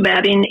talked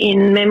about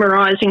in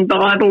memorizing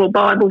Bible or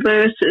Bible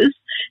verses.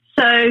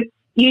 So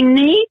you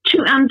need to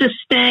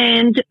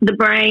understand the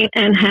brain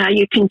and how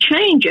you can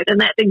change it.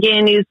 And that,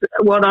 again, is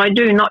what I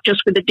do, not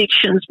just with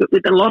addictions, but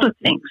with a lot of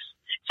things.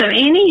 So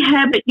any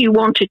habit you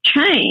want to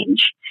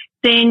change,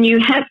 then you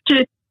have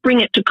to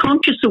bring it to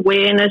conscious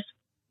awareness,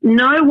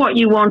 know what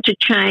you want to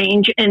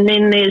change, and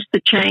then there's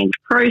the change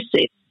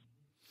process.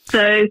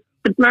 So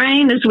the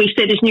brain, as we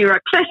said, is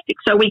neuroplastic,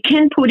 so we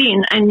can put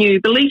in a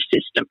new belief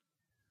system.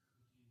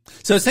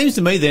 So it seems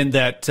to me then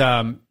that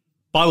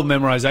Bible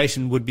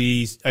memorization would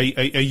be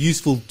a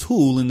useful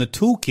tool in the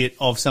toolkit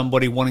of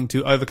somebody wanting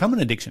to overcome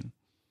an addiction.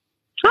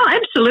 Oh,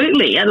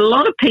 absolutely. And a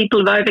lot of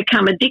people have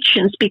overcome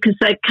addictions because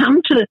they've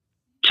come to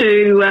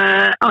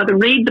either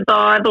read the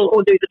Bible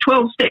or do the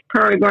 12-step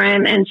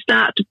program and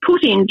start to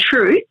put in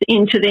truth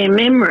into their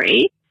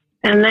memory,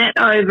 and that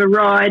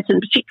overrides,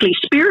 and particularly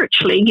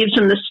spiritually, gives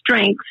them the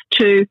strength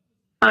to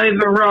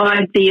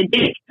override the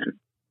addiction.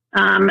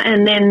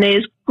 And then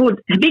there's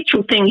good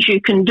habitual things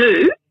you can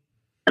do,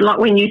 like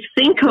when you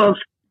think of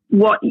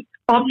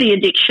the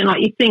addiction,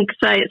 like you think,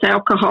 say it's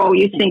alcohol,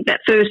 you think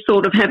that first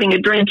thought of having a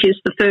drink is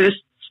the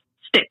first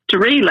step to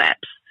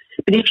relapse.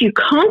 But if you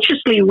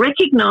consciously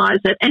recognize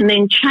it and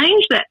then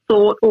change that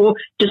thought, or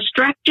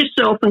distract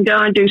yourself and go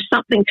and do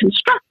something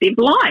constructive,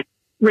 like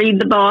read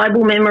the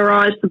Bible,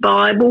 memorize the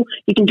Bible,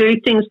 you can do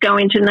things, go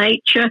into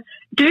nature,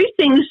 do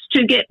things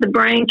to get the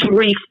brain to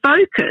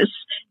refocus,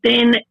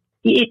 then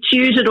it's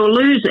use it or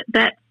lose it.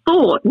 That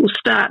thought will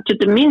start to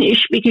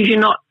diminish because you're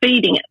not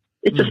feeding it.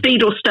 It's a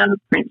fetal star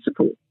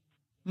principle.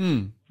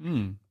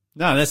 No,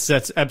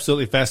 that's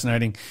absolutely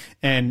fascinating.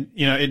 And,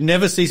 you know, it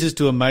never ceases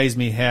to amaze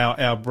me how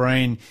our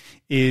brain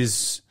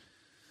is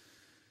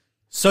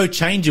so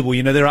changeable.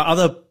 You know, there are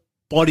other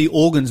body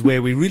organs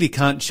where we really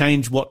can't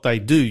change what they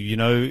do. You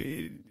know,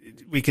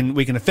 we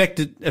can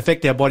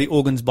affect our body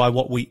organs by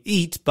what we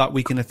eat, but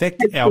we can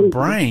affect our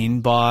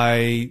brain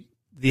by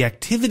the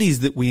activities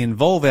that we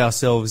involve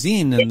ourselves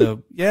in.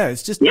 And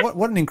it's just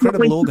what an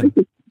incredible organ.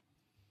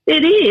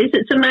 It is.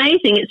 It's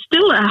amazing. It's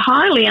still a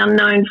highly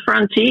unknown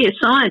frontier.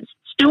 Science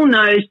still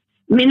knows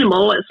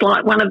minimal. It's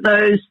like one of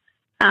those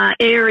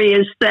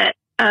areas that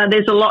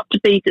there's a lot to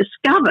be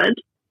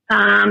discovered.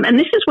 And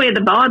this is where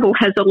the Bible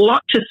has a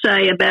lot to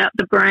say about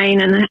the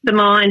brain and the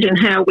mind and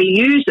how we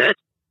use it.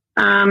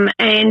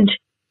 And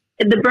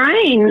the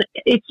brain,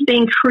 it's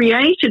been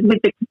created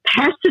with the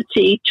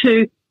capacity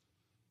to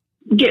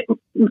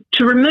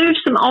remove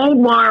some old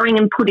wiring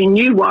and put in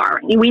new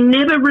wiring. We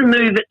never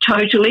remove it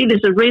totally.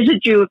 There's a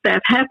residue of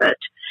that habit.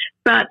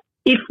 But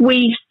if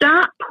we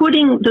start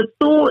putting the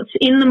thoughts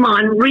in the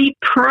mind,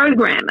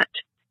 reprogram it,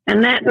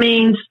 and that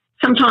means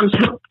sometimes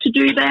help to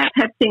do that,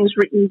 have things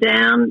written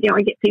down. You know,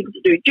 I get people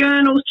to do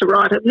journals, to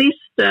write a list.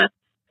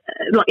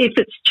 Like if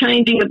it's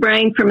changing the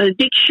brain from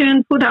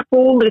addiction, put up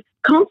all the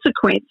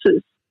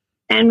consequences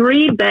and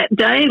read that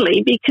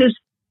daily, because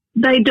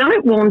they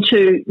don't want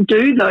to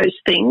do those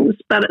things,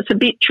 but it's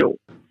habitual.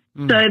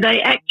 So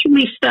they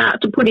actually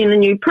start to put in a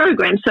new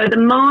program. So the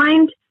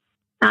mind,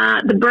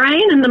 the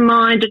brain and the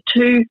mind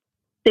are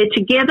they're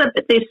together,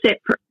 but they're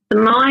separate. The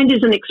mind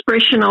is an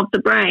expression of the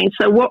brain.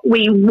 So what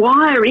we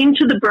wire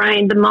into the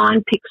brain, the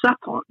mind picks up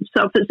on.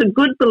 So if it's a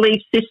good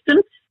belief system,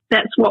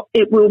 that's what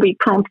it will be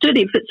prompted.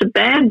 If it's a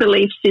bad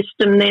belief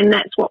system, then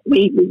that's what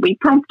we will be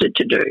prompted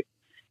to do.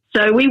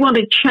 So we want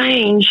to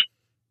change,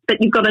 but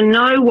you've got to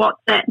know what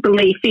that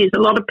belief is. A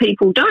lot of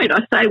people don't.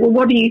 I say, well,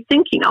 what are you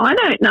thinking? I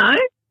don't know.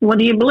 What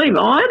do you believe?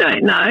 I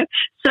don't know.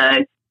 So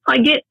I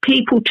get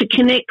people to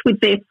connect with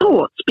their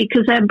thoughts,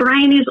 because our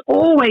brain is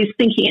always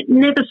thinking. It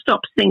never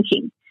stops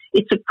thinking.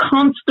 It's a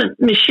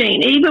constant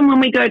machine. Even when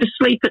we go to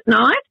sleep at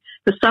night,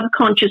 the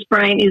subconscious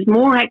brain is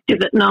more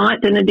active at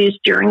night than it is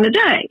during the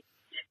day.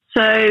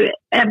 So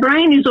our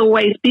brain is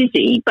always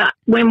busy, but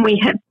when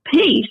we have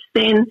peace,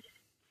 then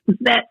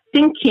that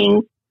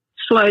thinking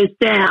slows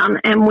down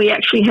and we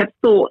actually have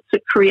thoughts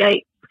that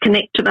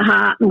connect to the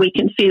heart, and we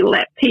can feel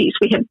that peace.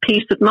 We have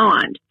peace of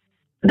mind.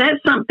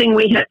 That's something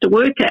we have to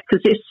work at,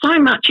 because there's so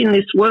much in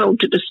this world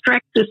to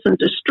distract us and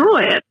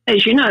destroy it.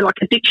 As you know, like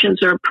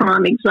addictions are a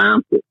prime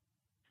example.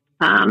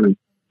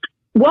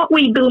 What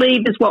we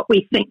believe is what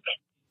we think.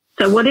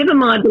 So whatever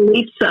my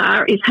beliefs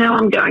are is how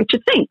I'm going to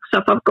think. So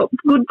if I've got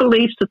good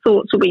beliefs, the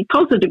thoughts will be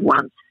positive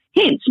ones.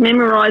 Hence,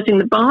 memorising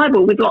the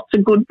Bible with lots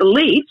of good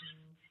beliefs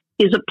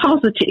is a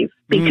positive,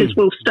 because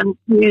we'll start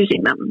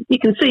using them. You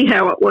can see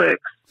how it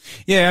works.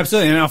 Yeah,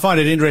 absolutely. And I find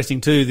it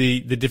interesting too,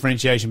 the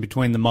differentiation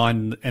between the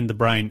mind and the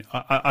brain.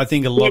 I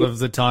think a lot of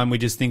the time we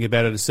just think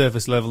about it at a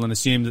surface level and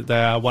assume that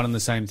they are one and the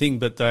same thing,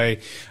 but they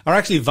are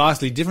actually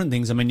vastly different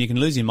things. I mean, you can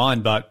lose your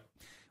mind, but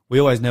we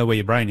always know where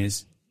your brain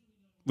is.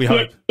 We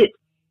hope.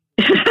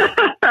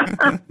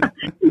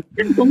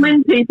 Well,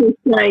 when people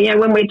say,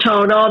 when we're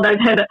told, they've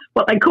had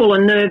what they call a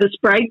nervous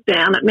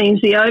breakdown, it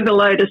means the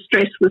overload of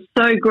stress was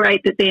so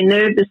great that their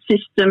nervous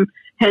system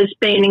has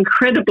been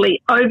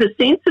incredibly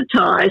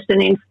oversensitized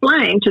and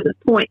inflamed to the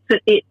point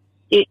that it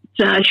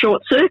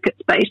short circuits,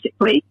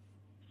 basically.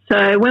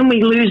 So when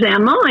we lose our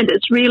mind,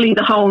 it's really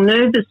the whole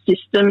nervous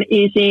system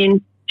is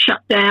in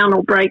shutdown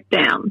or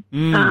breakdown.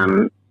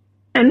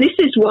 And this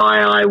is why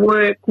I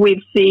work with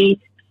the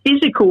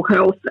physical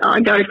health.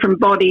 I go from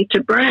body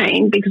to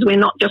brain, because we're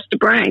not just a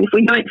brain. If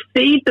we don't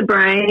feed the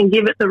brain and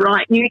give it the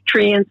right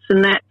nutrients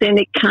and that, then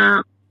it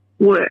can't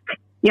work.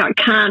 It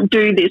can't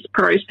do this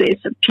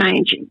process of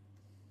changing.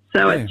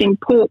 So it's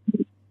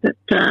important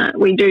that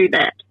we do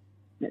that.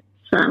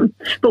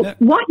 But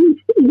what you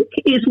think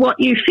is what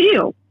you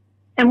feel.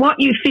 And what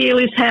you feel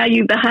is how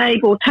you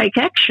behave or take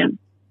action.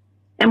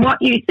 And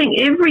what you think,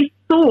 every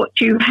thought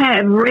you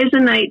have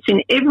resonates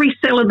in every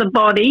cell of the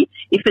body.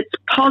 If it's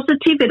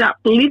positive, it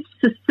uplifts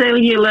the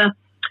cellular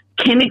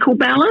chemical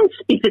balance.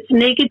 If it's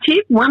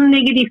negative, one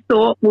negative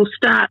thought will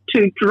start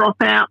to drop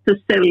out the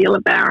cellular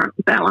balance,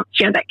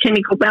 that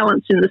chemical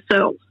balance in the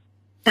cells.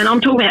 And I'm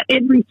talking about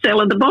every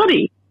cell of the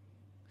body.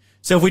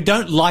 So if we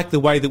don't like the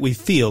way that we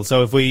feel,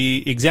 so if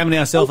we examine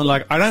ourselves and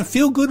I don't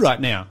feel good right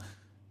now,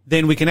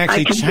 then we can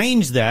actually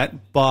change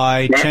that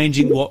by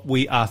changing what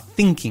we are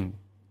thinking.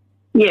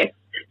 Yes.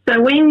 So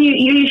when you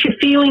use your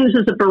feelings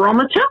as a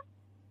barometer,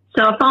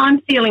 so if I'm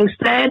feeling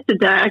sad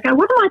today, I go,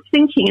 what am I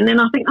thinking? And then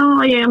I think,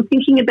 I'm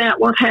thinking about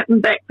what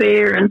happened back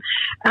there. And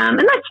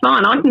that's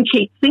fine. I can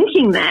keep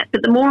thinking that.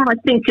 But the more I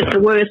think it, the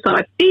worse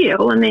I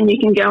feel. And then you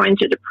can go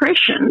into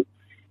depression.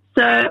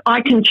 So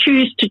I can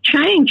choose to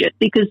change it,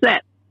 because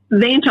that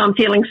event I'm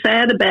feeling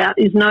sad about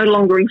is no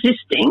longer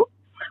existing.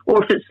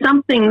 Or if it's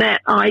something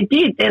that I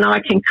did, then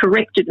I can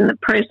correct it in the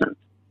present.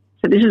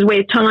 So this is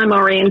where time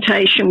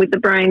orientation with the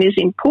brain is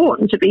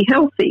important to be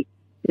healthy.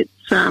 It's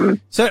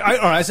So, all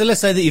right. So let's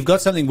say that you've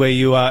got something where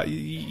you are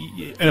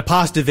in a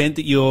past event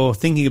that you're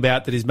thinking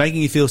about that is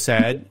making you feel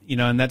sad,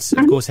 and that's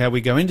of course how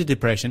we go into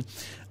depression.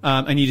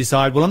 And you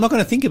decide, well, I'm not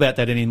going to think about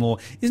that anymore.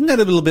 Isn't that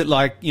a little bit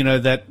like,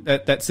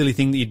 that silly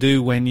thing that you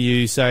do when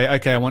you say,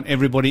 okay, I want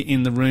everybody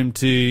in the room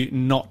to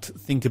not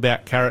think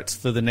about carrots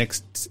for the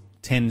next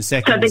 10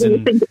 seconds,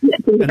 and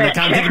they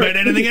can't think about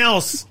anything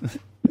else.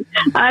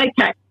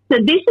 Okay. So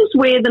this is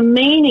where the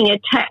meaning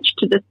attached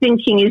to the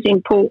thinking is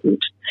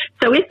important.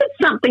 So if it's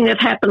something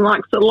that happened,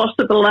 like the loss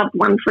of a loved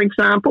one, for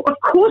example, of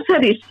course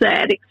that is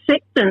sad.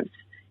 Acceptance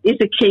is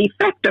a key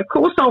factor. Of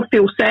course I'll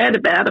feel sad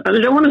about it, but I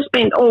don't want to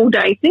spend all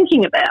day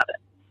thinking about it.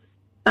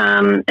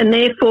 And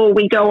therefore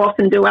we go off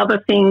and do other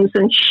things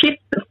and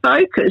shift the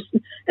focus,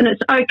 and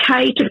it's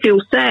okay to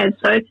feel sad.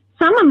 So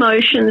some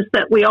emotions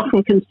that we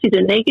often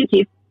consider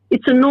negative,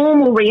 it's a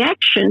normal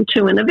reaction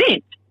to an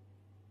event.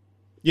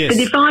 Yes.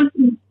 But if I'm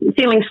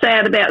feeling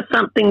sad about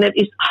something that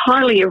is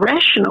highly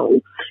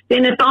irrational,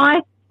 then if I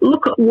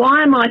look at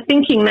why am I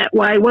thinking that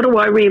way, what do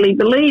I really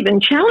believe,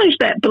 and challenge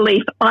that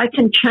belief, I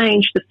can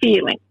change the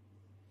feeling,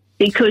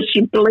 because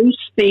your beliefs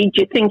feed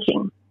your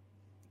thinking.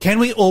 Can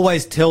we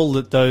always tell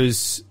that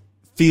those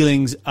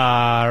feelings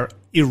are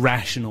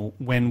irrational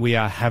when we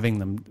are having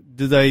them?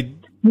 Do they?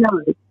 No.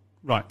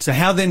 Right. So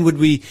how then would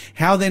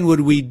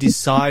we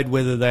decide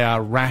whether they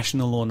are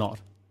rational or not?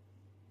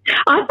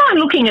 I find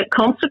looking at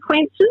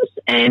consequences,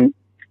 and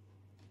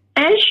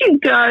as you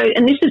go,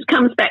 and this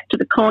comes back to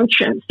the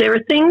conscience, there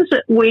are things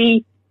that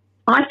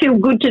I feel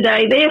good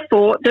today,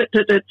 therefore,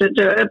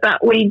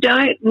 but we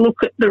don't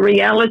look at the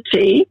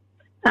reality,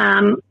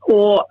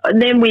 or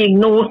then we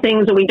ignore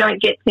things, or we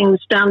don't get things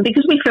done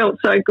because we felt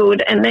so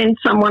good, and then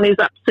someone is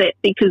upset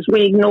because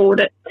we ignored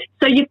it.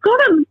 So you've got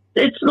to,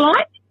 it's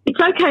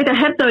okay to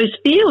have those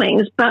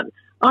feelings, but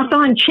I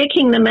find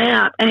checking them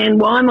out, and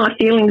why am I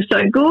feeling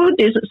so good?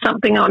 Is it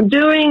something I'm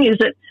doing? Is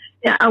it,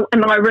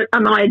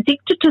 am I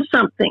addicted to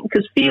something?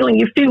 Because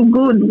you feel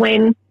good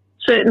when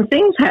certain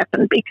things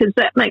happen because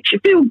that makes you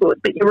feel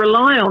good, but you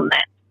rely on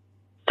that.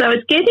 So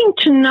it's getting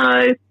to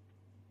know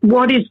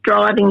what is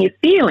driving your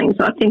feelings,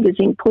 I think, is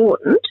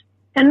important,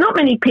 and not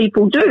many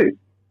people do.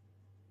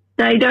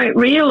 They don't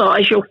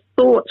realise your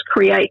thoughts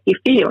create your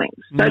feelings.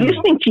 So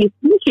listening to your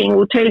thinking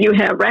will tell you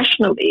how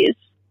rational it is.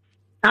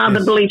 Are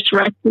the beliefs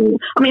rational?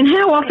 I mean,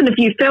 how often have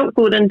you felt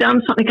good and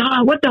done something,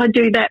 what did I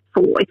do that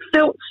for? It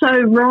felt so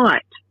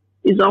right,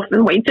 is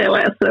often we tell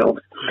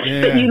ourselves.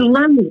 Yeah. But you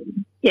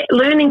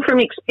learning from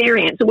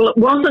experience. Well, it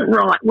wasn't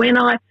right. When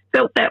I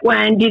felt that way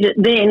and did it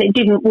then, it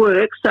didn't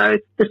work, so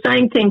the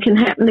same thing can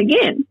happen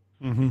again.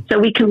 Mm-hmm. So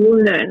we can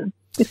learn,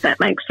 if that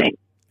makes sense.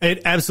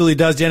 It absolutely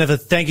does, Jennifer.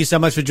 Thank you so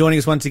much for joining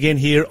us once again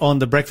here on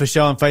The Breakfast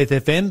Show on Faith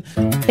FM.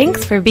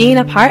 Thanks for being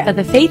a part of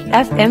the Faith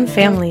FM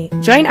family.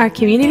 Join our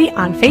community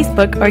on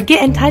Facebook or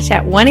get in touch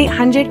at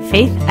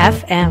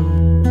 1-800-FAITH-FM.